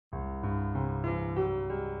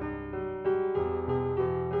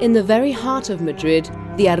In the very heart of Madrid,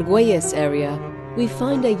 the Argüelles area, we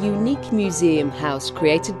find a unique museum house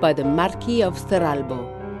created by the Marquis of Cerralbo,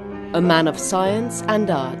 a man of science and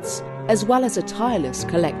arts, as well as a tireless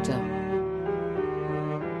collector.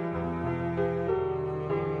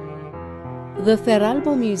 The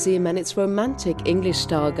Cerralbo Museum and its romantic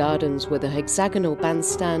English-style gardens with a hexagonal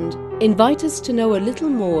bandstand invite us to know a little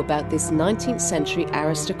more about this 19th century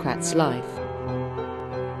aristocrat's life.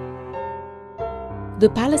 The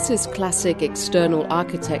palace's classic external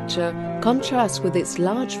architecture contrasts with its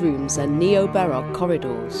large rooms and neo-Baroque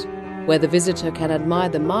corridors, where the visitor can admire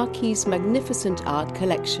the Marquis's magnificent art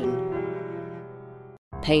collection.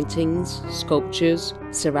 Paintings, sculptures,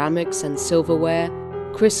 ceramics and silverware,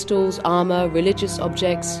 crystals, armour, religious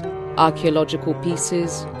objects, archaeological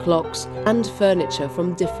pieces, clocks and furniture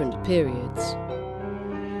from different periods.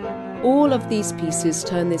 All of these pieces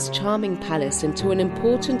turn this charming palace into an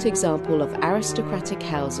important example of aristocratic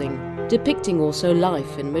housing, depicting also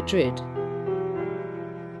life in Madrid.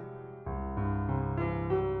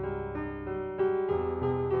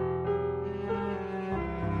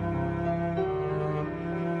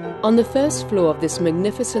 On the first floor of this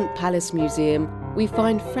magnificent palace museum, we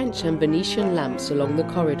find French and Venetian lamps along the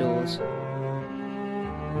corridors.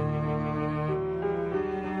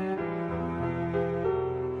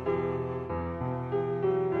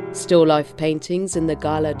 Still life paintings in the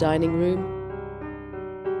gala dining room,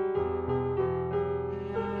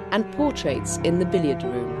 and portraits in the billiard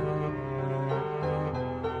room.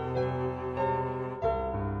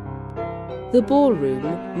 The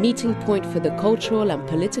ballroom, meeting point for the cultural and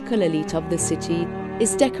political elite of the city,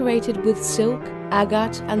 is decorated with silk,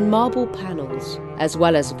 agate and marble panels, as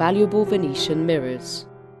well as valuable Venetian mirrors.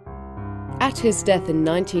 At his death in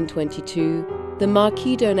 1922, the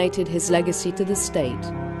Marquis donated his legacy to the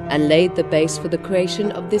state and laid the base for the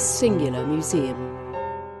creation of this singular museum.